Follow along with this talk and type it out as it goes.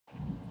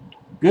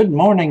Good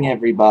morning,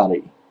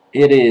 everybody.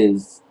 It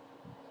is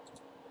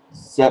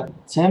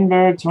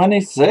September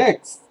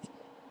 26th.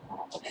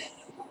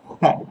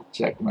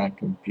 Check my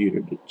computer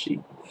to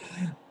cheat.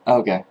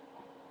 Okay.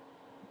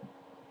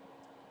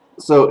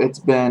 So it's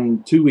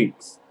been 2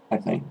 weeks, I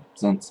think,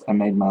 since I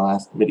made my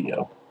last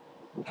video.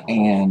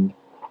 And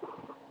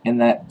in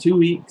that 2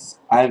 weeks,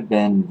 I've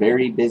been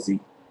very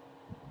busy.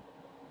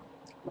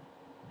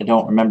 I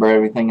don't remember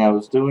everything I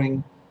was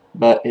doing,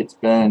 but it's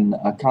been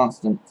a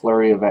constant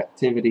flurry of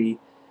activity.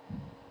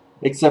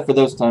 Except for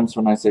those times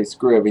when I say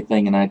screw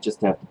everything and I just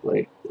have to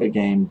play a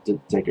game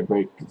to take a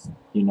break because,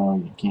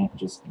 you can't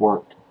just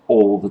work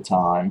all the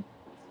time.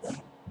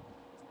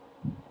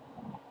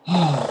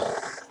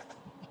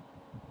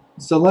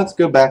 So let's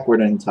go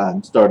backward in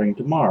time, starting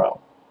tomorrow.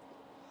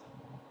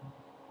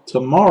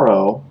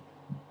 Tomorrow,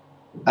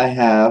 I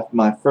have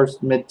my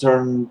first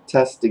midterm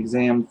test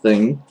exam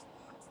thing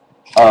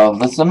of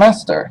the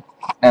semester,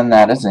 and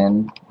that is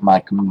in my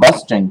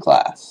combustion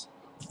class.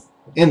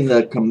 In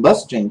the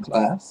combustion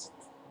class,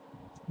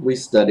 we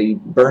study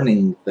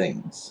burning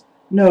things.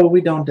 No,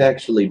 we don't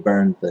actually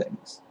burn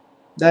things.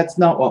 That's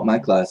not what my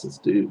classes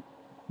do.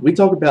 We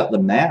talk about the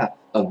math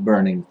of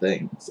burning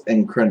things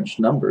and crunch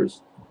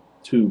numbers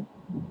to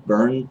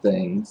burn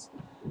things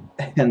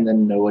and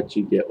then know what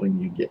you get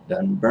when you get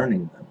done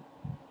burning them.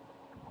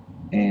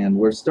 And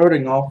we're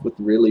starting off with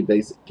really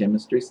basic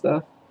chemistry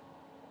stuff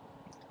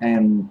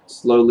and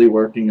slowly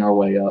working our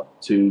way up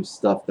to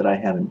stuff that I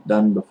haven't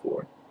done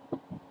before.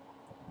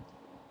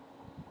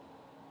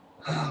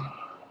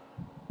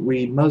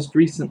 We most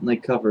recently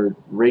covered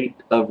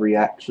rate of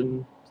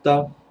reaction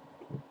stuff,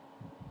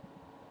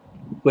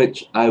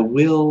 which I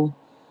will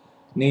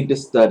need to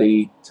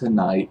study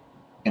tonight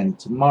and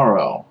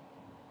tomorrow.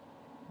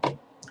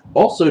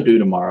 Also due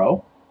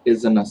tomorrow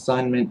is an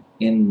assignment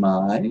in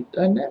my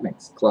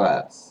dynamics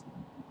class,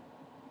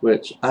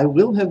 which I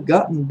will have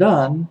gotten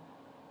done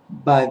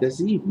by this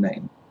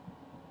evening.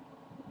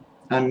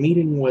 I'm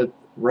meeting with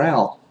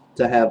Ralph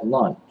to have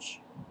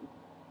lunch.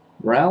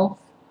 Ralph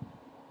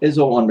is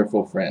a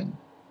wonderful friend.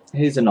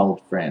 He's an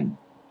old friend.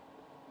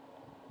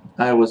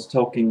 I was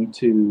talking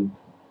to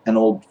an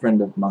old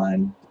friend of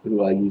mine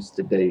who I used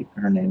to date.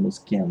 Her name was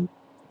Kim.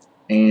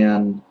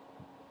 And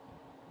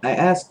I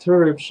asked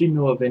her if she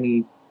knew of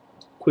any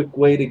quick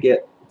way to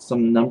get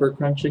some number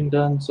crunching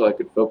done so I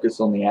could focus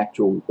on the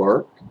actual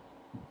work.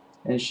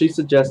 And she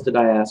suggested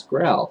I ask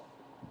Ralph.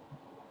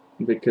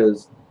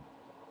 Because,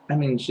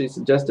 she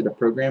suggested a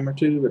program or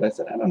two, but I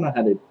said, I don't know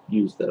how to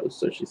use those.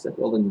 So she said,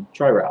 well, then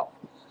try Ralph.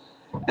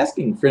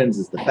 Asking friends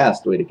is the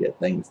fast way to get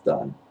things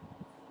done.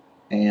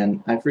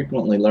 And I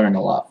frequently learn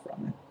a lot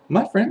from it.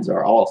 My friends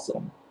are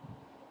awesome.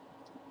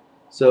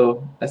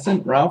 So I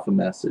sent Ralph a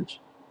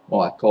message. Well,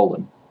 I called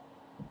him.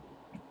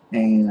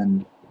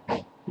 And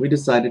we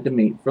decided to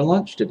meet for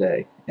lunch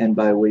today. And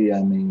by we,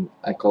 I mean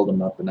I called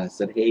him up and I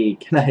said, hey,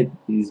 can I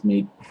please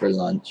meet for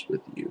lunch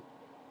with you?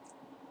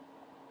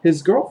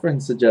 His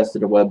girlfriend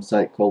suggested a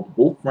website called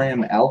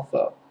Wolfram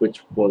Alpha,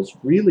 which was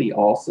really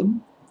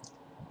awesome.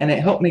 And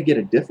it helped me get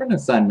a different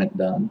assignment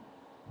done.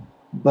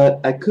 But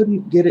I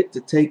couldn't get it to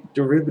take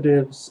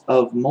derivatives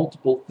of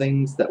multiple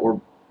things that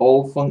were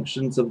all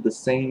functions of the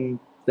same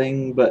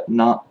thing but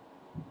not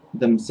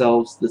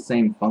themselves the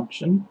same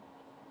function.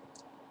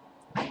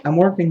 I'm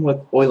working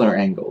with Euler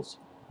angles.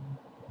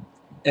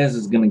 This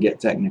is going to get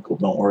technical,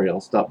 don't worry,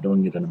 I'll stop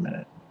doing it in a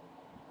minute.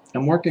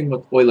 I'm working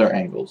with Euler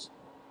angles,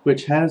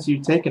 which has you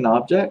take an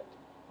object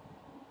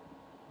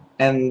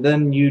and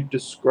then you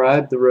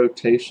describe the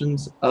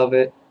rotations of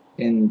it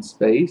in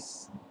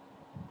space.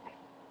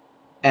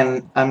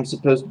 And I'm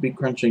supposed to be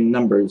crunching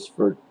numbers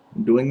for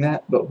doing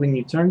that, but when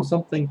you turn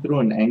something through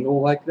an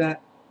angle like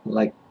that,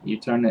 like you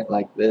turn it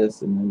like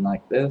this and then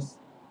like this,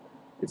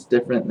 it's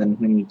different than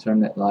when you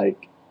turn it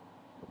like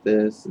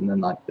this and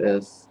then like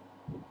this.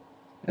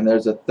 And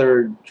there's a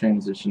third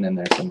transition in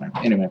there somewhere.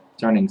 Anyway,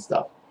 turning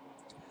stuff.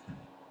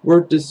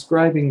 We're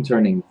describing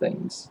turning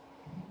things.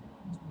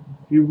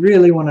 If you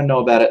really want to know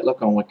about it,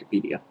 look on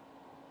Wikipedia.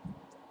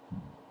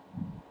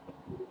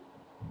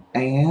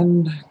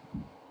 And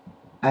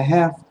I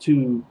have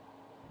to...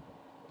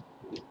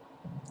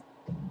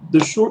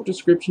 The short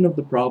description of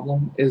the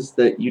problem is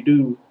that you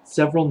do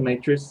several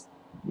matrix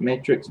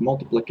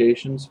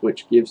multiplications,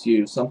 which gives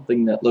you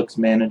something that looks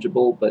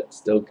manageable but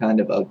still kind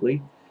of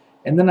ugly.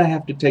 And then I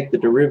have to take the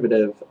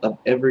derivative of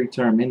every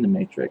term in the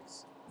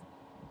matrix.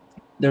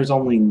 There's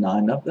only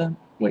 9 of them.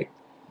 Wait,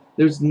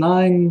 there's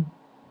 9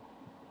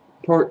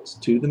 parts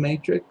to the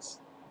matrix,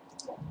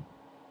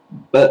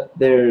 but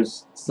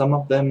there's some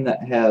of them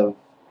that have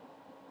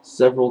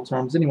several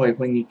terms. Anyway,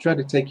 when you try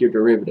to take your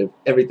derivative,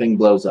 everything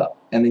blows up,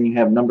 and then you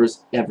have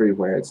numbers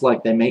everywhere. It's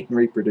like they mate and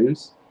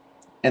reproduce,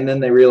 and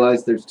then they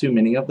realize there's too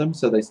many of them,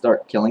 so they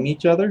start killing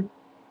each other.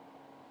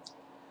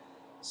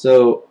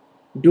 So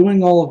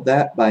doing all of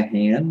that by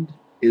hand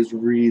is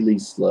really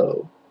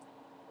slow.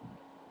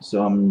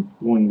 So I'm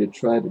going to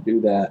try to do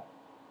that.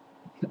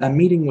 I'm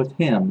meeting with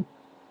him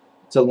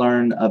to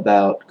learn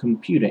about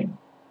computing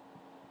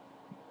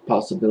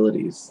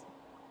possibilities.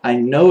 I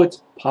know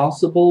it's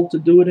possible to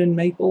do it in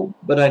Maple,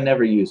 but I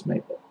never use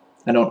Maple.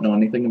 I don't know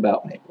anything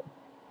about Maple.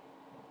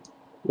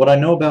 What I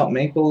know about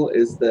Maple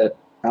is that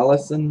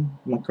Allison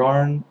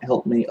McCarn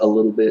helped me a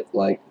little bit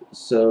like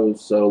so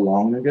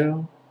long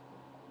ago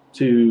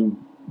to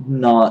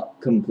not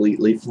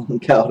completely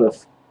flunk out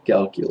of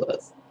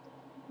calculus.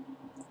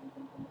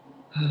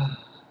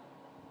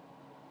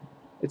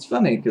 It's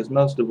funny because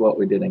most of what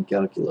we did in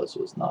calculus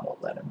was not all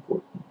that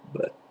important,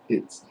 but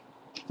it's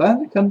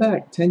finally come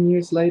back 10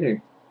 years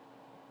later.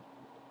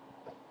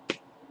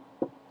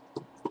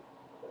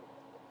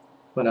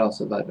 What else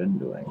have I been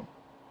doing?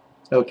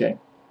 Okay,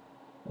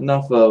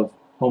 enough of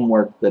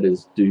homework that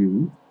is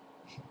due.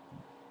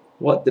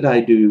 What did I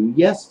do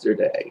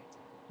yesterday?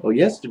 Well,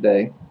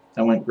 yesterday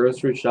I went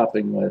grocery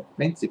shopping with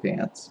Fancy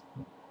Pants,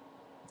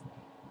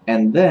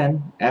 and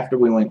then after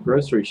we went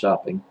grocery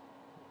shopping,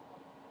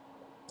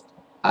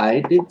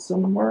 I did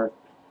some work,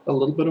 a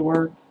little bit of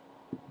work.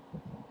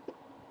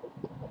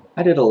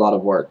 I did a lot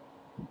of work.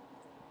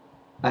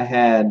 I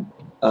had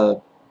a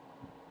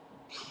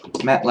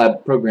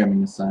MATLAB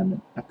programming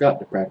assignment. I've got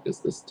to practice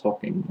this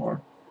talking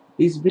more.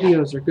 These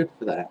videos are good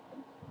for that.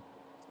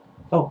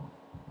 Oh,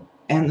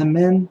 and the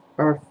men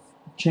are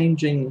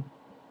changing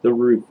the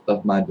roof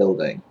of my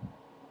building.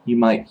 You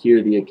might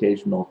hear the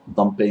occasional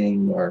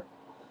thumping or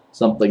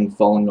something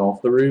falling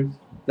off the roof.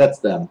 That's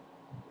them.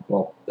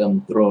 Well,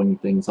 them throwing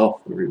things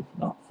off the roof,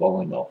 not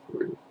falling off the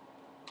roof.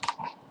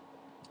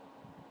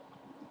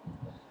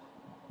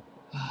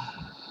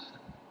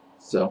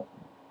 So,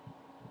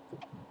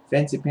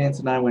 Fancy Pants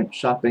and I went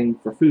shopping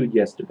for food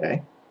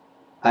yesterday.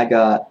 I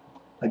got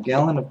a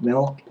gallon of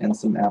milk and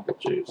some apple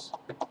juice.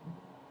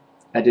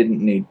 I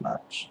didn't need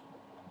much.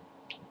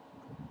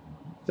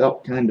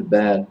 Felt kind of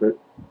bad, but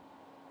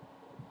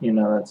you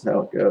know, that's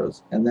how it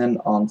goes. And then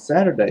on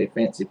Saturday,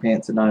 Fancy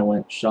Pants and I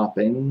went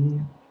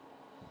shopping.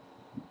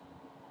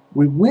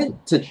 We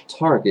went to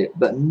Target,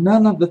 but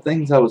none of the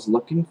things I was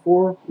looking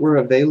for were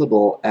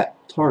available at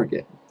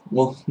Target.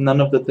 Well, none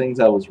of the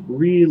things I was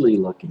really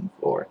looking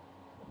for.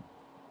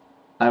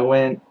 I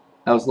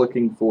was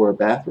looking for a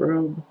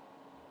bathrobe,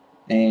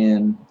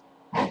 and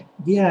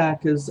yeah,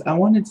 because I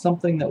wanted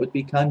something that would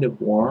be kind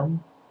of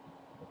warm,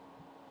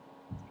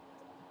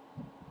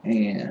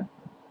 and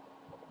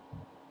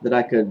that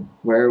I could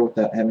wear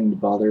without having to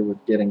bother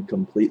with getting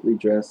completely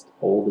dressed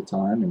all the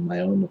time in my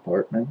own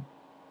apartment.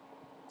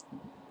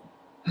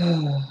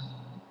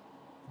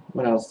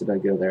 What else did I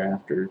go there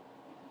after?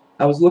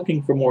 I was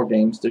looking for more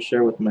games to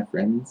share with my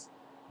friends,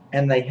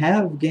 and they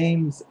have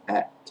games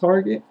at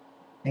Target,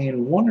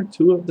 and one or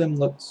two of them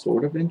looked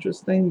sort of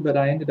interesting, but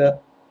I ended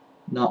up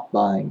not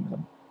buying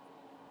them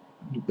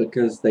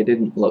because they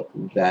didn't look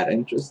that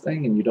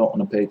interesting, and you don't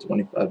want to pay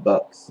 25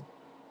 bucks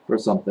for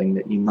something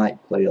that you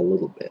might play a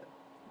little bit.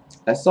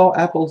 I saw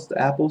Apples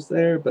to Apples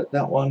there, but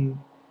that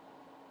one,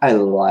 I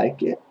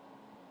like it,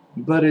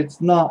 but it's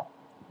not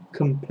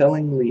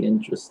compellingly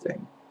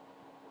interesting.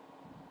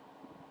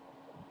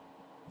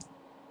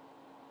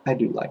 I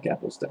do like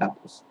Apples to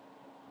Apples.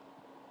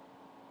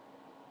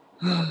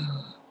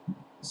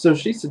 So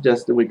she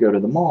suggested we go to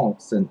the mall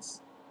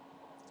since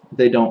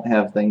they don't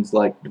have things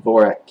like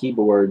Dvorak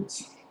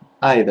keyboards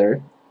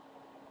either.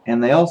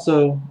 And they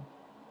also,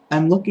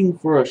 I'm looking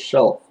for a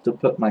shelf to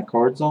put my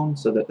cards on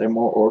so that they're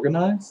more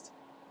organized.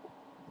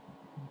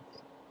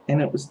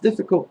 And it was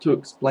difficult to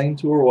explain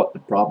to her what the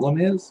problem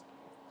is.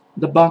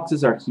 The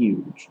boxes are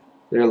huge.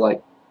 They're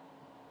like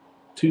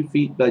 2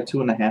 feet by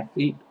 2.5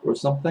 feet or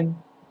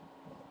something.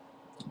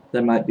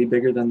 They might be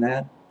bigger than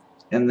that.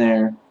 And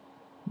they're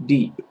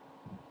deep.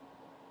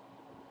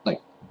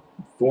 Like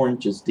 4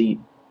 inches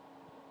deep.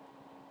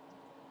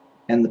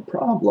 And the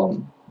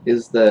problem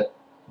is that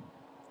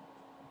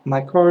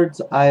my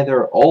cards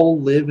either all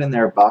live in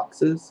their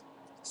boxes,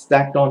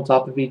 stacked on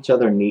top of each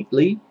other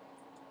neatly,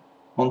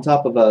 on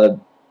top of a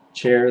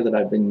chair that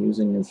I've been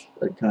using as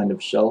a kind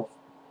of shelf,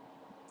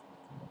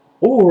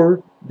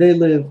 or they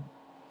live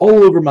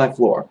all over my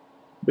floor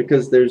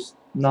because there's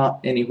not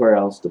anywhere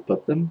else to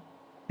put them,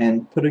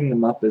 and putting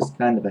them up is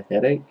kind of a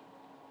headache.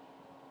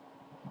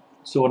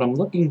 So what I'm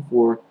looking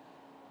for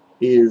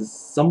is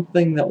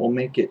something that will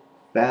make it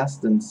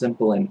fast and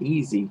simple and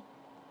easy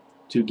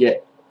to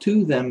get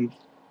to them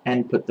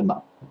and put them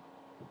up.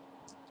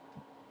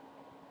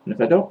 And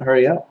if I don't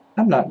hurry up,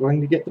 I'm not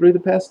going to get through the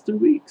past 2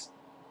 weeks.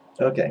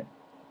 Okay.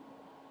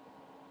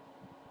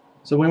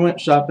 So we went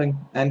shopping,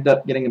 ended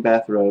up getting a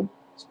bathrobe,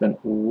 spent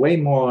way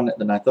more on it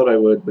than I thought I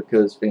would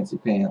because Fancy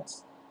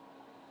Pants.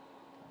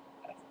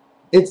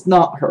 It's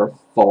not her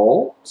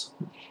fault,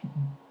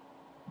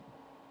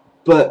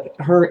 but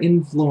her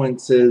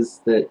influence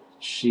is that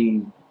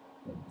she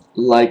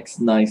likes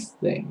nice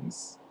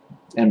things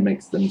and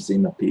makes them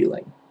seem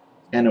appealing.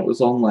 And it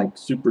was on like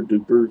super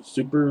duper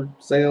super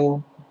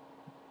sale,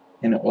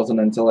 and it wasn't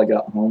until I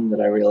got home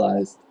that I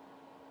realized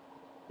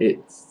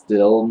it's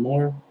still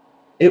more.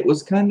 It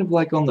was kind of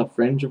like on the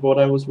fringe of what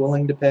I was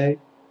willing to pay,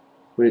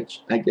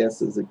 which I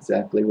guess is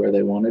exactly where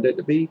they wanted it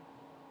to be.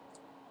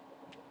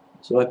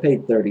 So I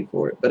paid $30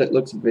 for it, but it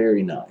looks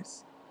very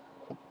nice.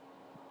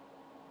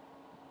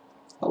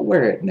 I'll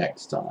wear it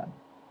next time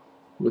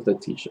with a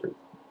t-shirt.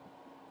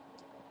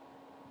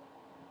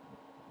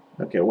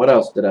 Okay, what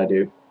else did I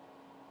do?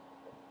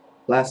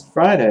 Last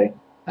Friday,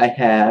 I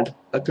had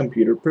a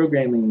computer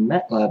programming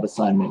MATLAB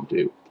assignment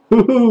due.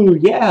 Woohoo!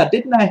 Yeah,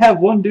 didn't I have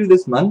one due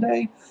this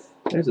Monday?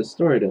 There's a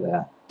story to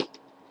that.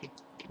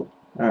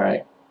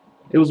 Alright.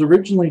 It was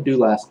originally due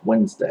last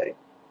Wednesday.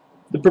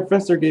 The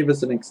professor gave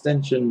us an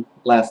extension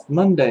last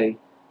Monday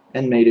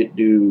and made it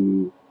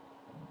due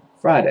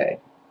Friday,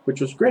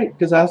 which was great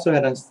because I also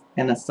had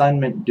an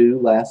assignment due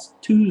last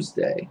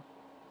Tuesday,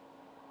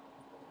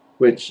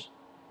 which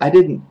I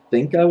didn't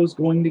think I was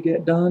going to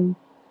get done,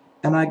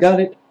 and I got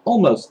it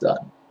almost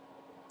done.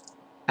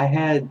 I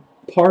had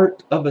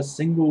part of a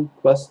single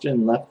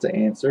question left to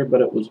answer,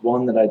 but it was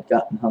one that I'd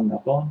gotten hung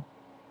up on.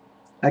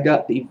 I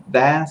got the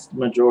vast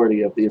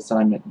majority of the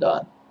assignment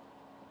done.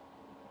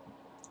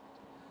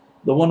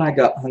 The one I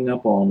got hung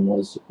up on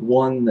was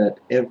one that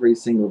every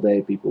single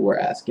day people were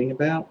asking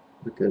about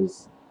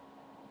because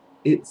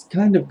it's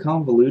kind of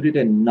convoluted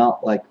and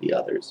not like the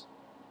others.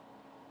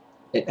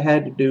 It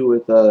had to do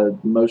with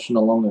motion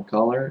along a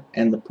collar,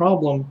 and the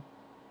problem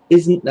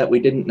isn't that we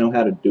didn't know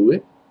how to do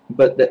it,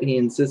 but that he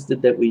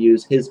insisted that we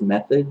use his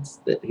methods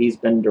that he's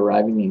been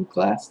deriving in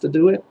class to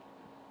do it,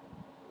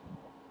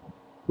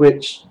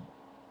 which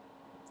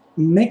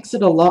makes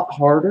it a lot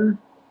harder.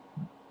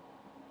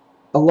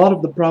 A lot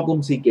of the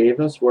problems he gave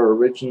us were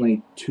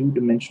originally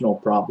two-dimensional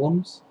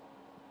problems,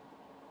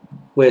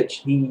 which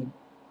he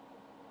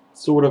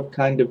sort of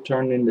kind of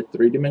turned into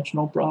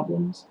three-dimensional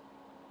problems.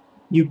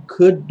 You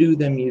could do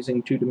them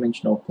using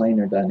two-dimensional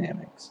planar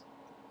dynamics,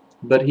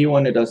 but he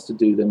wanted us to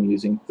do them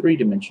using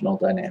three-dimensional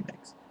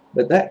dynamics.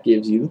 But that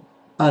gives you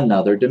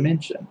another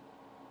dimension.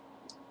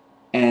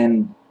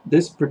 And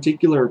this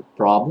particular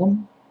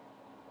problem,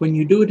 when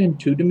you do it in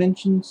two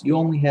dimensions, you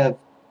only have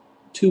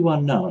two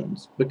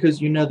unknowns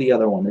because you know the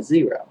other one is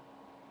 0.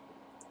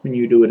 When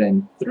you do it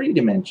in 3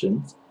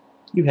 dimensions,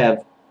 you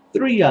have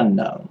 3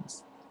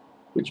 unknowns,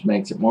 which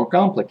makes it more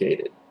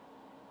complicated.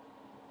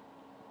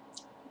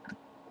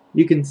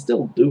 You can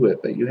still do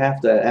it, but you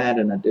have to add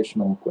an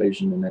additional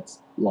equation and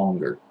it's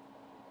longer.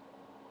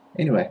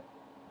 Anyway,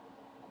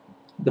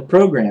 the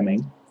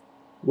programming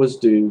was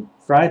due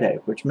Friday,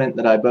 which meant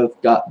that I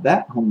both got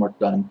that homework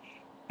done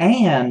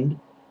and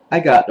I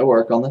got to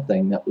work on the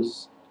thing that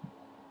was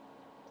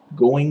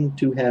going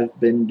to have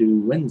been due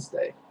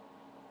Wednesday.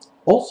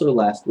 Also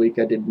last week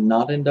I did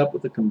not end up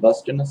with a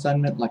combustion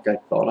assignment like I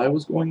thought I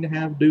was going to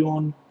have due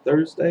on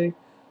Thursday,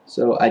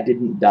 so I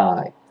didn't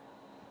die.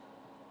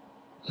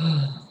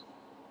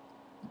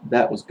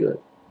 That was good.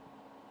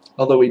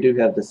 Although we do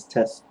have this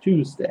test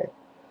Tuesday.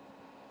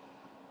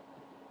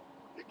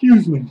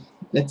 Excuse me.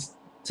 It's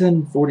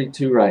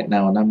 10:42 right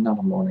now and I'm not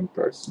a morning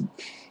person.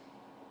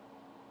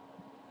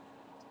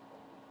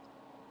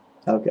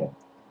 Okay.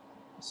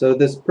 So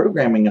this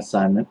programming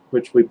assignment,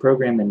 which we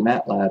program in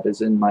MATLAB, is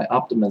in my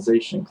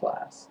optimization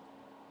class.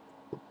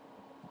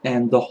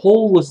 And the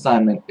whole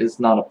assignment is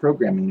not a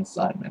programming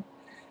assignment.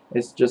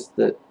 It's just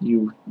that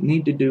you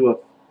need to do a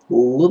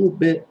little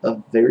bit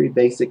of very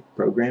basic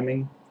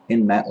programming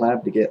in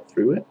MATLAB to get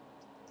through it.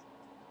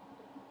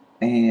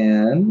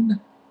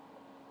 And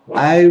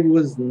I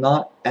was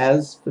not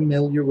as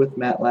familiar with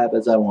MATLAB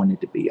as I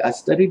wanted to be. I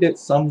studied it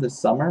some this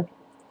summer,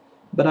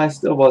 but I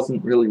still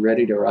wasn't really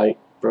ready to write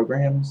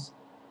programs.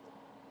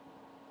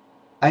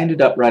 I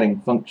ended up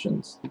writing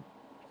functions,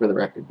 for the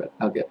record, but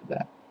I'll get to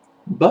that.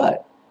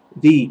 But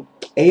the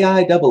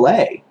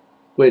AIAA,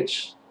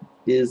 which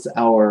is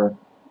our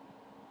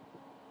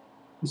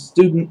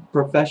student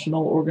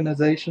professional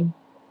organization,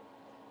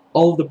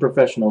 all of the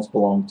professionals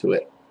belong to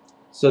it.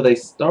 So they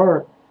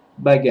start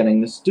by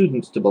getting the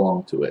students to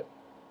belong to it,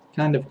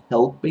 kind of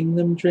helping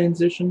them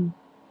transition,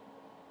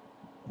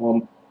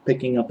 while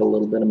picking up a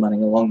little bit of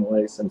money along the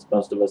way since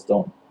most of us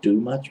don't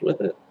do much with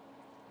it.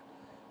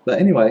 But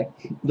anyway,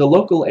 the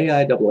local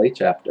AIAA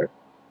chapter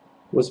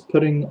was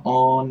putting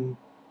on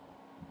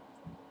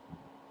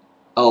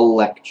a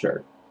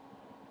lecture.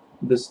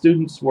 The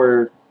students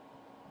were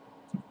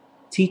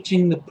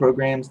teaching the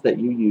programs that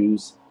you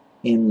use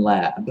in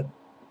lab,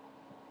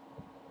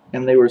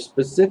 and they were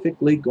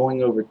specifically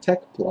going over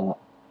TechPlot,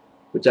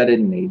 which I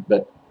didn't need,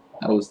 but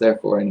I was there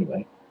for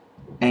anyway,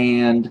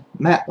 and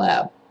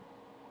MATLAB.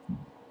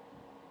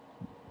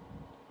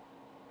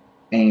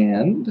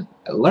 And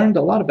I learned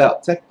a lot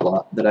about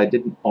TechPlot that I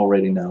didn't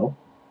already know.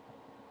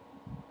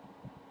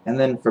 And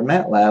then for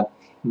MATLAB,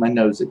 my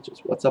nose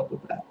itches. What's up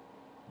with that?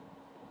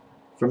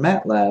 For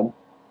MATLAB,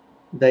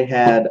 they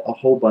had a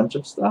whole bunch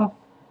of stuff.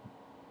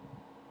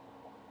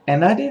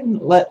 And I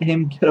didn't let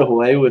him get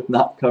away with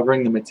not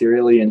covering the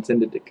material he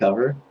intended to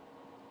cover.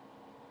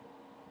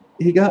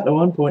 He got to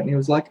one point and he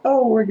was like,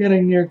 "Oh, we're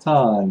getting near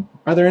time.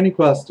 Are there any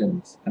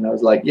questions?" And I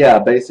was like, "Yeah,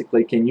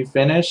 basically, can you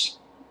finish?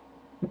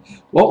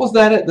 What was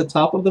that at the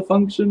top of the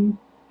function?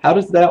 How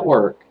does that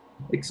work?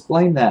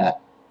 Explain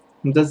that.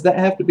 And does that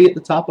have to be at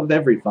the top of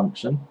every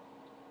function?"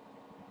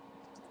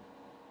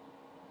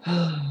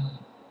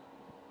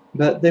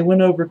 But they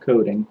went over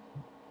coding.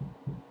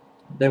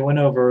 They went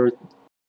over